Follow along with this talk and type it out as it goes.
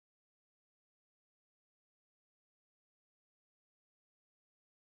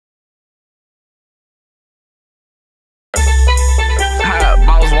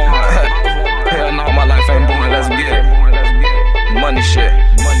money shit.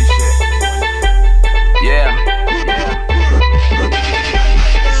 Yeah.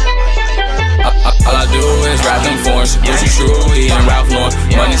 All I do is rap them foreigns. Gucci, Truly, and Ralph Lauren.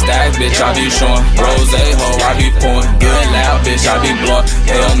 Money stacks, bitch, I be showing. Rose, ho, I be pouring. Good loud, bitch, I be blowing.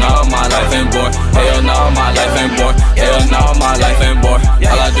 Hell no, my life ain't boring. Hell no, my life ain't boring. Hell no, my life ain't boring.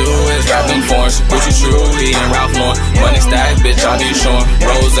 All I do is rap them foreigns. Gucci, Truly, and Ralph Lauren. Money stacks, bitch, I be showing.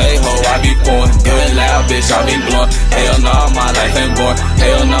 Rose, ho, I be pouring. Good loud, bitch, I be blowing. Hell no, my life ain't boring.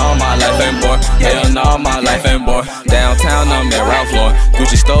 Hell no, my life ain't boring. Hell no, my life ain't boring. Downtown, I'm at Ralph Lauren.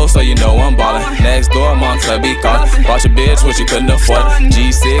 Gucci stole, so you know I'm ballin'. Next door, I'm on club, be callin'. Bought your bitch, what you couldn't afford.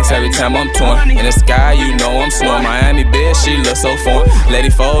 G6 every time I'm torn. In the sky, you know I'm snoring. Miami bitch, she look so foreign. Lady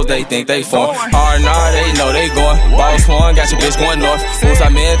foes, they think they foreign. R&R, they know they going. Boss Juan, got your bitch going north. Once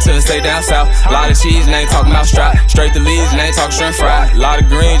I'm in to stay down south. Lot of cheese, and ain't talking about strap. Straight to leaves, and ain't talking shrimp fry. A lot of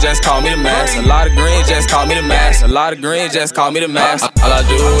green, just call me the max. A lot of green, just call me the max. A lot of green, just call me the max. All I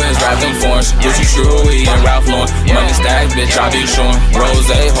do is rap them foreigns. Gucci, Truly, and Ralph Lauren. Money stacks, bitch, I be showing.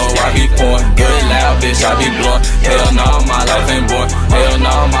 Rose, ho, I be pouring. Good loud, bitch, I be blowing. Hell no, my life ain't boring. Hell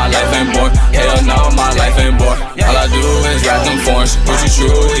no, my life ain't boring. Hell no, my life ain't boring. All I do is rap them foreigns. Gucci,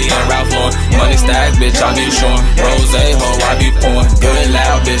 Truly, and Ralph Lauren. Money stacks, bitch, I be showing. Rose, ho, I be pouring. Good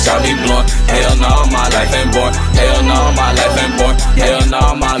loud, bitch, I be blowing. Hell no, my life ain't boring. Hell no, my life ain't boring. Hell no,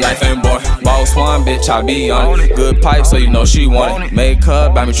 my life ain't boring. Boss Juan, bitch, I be on it. Good pipe, so you know she want it. Make her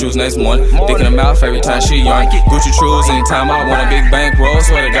buy me shoes next morning. Dick in the mouth every time she yarn. Gucci trues anytime I want a big bankroll.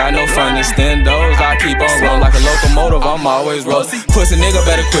 Swear to God, no fun extendos. I keep on roll like a locomotive. I'm always roll. Pussy nigga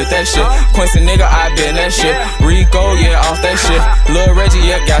better quit that shit. Quincy nigga, I been that shit. Rico, yeah, off that shit. Lil Reggie,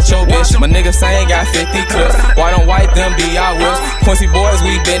 yeah, got your bitch. My nigga saying got 50 clips. Why don't white them be our whips? Quincy boys,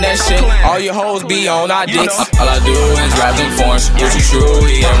 we been that shit. All your hoes be on our dicks. All I do is rap them foreigns. Gucci,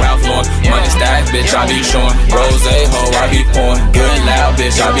 Truly, and Ralph Lauren. Money stacks, bitch, I be showing. Rose, ho, I be pouring. Good loud,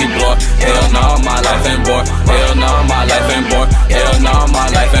 bitch, I be blowing. Hell no, my life ain't boring. Hell no, my life ain't boring. Hell no, my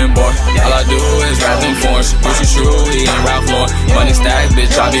life ain't boring. All I do is rap them foreigns. Gucci, Truly, and Ralph Lauren. Money stacks,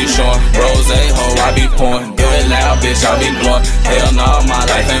 bitch, I be showing. Rose, ho, I be pouring. Good loud, bitch, I be blowing. Hell no, my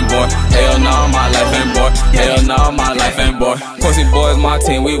life ain't boring. Hell no, my life ain't boring. Hell no, my life ain't boring. Quincy boys, my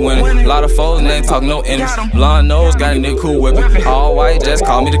team, we winning. A lot of foes, and they talk no enemies. Blonde nose, got a nigga cool whippin'. All white, just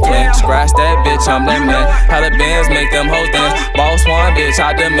call me the clan. Scratch that bitch, I'm that man. Hella bands, make them hoes dance. Boss Juan, bitch,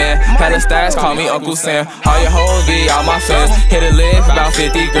 I demand. Hella stacks, call me Uncle Sam. All your hoes be all my fans. Hit a lick, about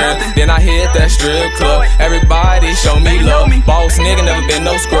 50 grand. Then I hit that strip club. Everybody show me love. Boss nigga, never been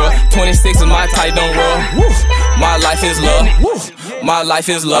no scrub. 26 is my type, don't roll. Woo. My life is love. Woo. My life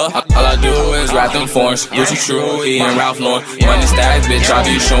is love. All I do is rap them foreigns. Gucci, Truly, and Ralph Lauren. Money stacks, bitch, I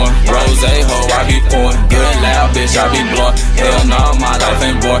be showing. Rose, ho, I be pouring. Good loud, bitch, I be blowing. Hell no, my life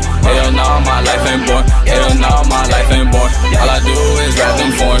ain't boring. Hell no, my life ain't boring. Hell no, my life ain't boring. All I do is rap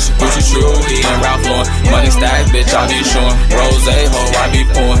them foreigns. Gucci, Truly, and Ralph Lauren. Money stacks, bitch, I be showing. Rose, ho, I be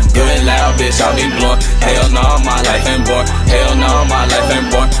pouring. Good loud, bitch, I be blowing. Hell no, my life ain't boring. Hell no, my life ain't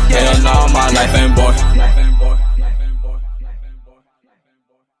boring. Hell no, my life ain't boring.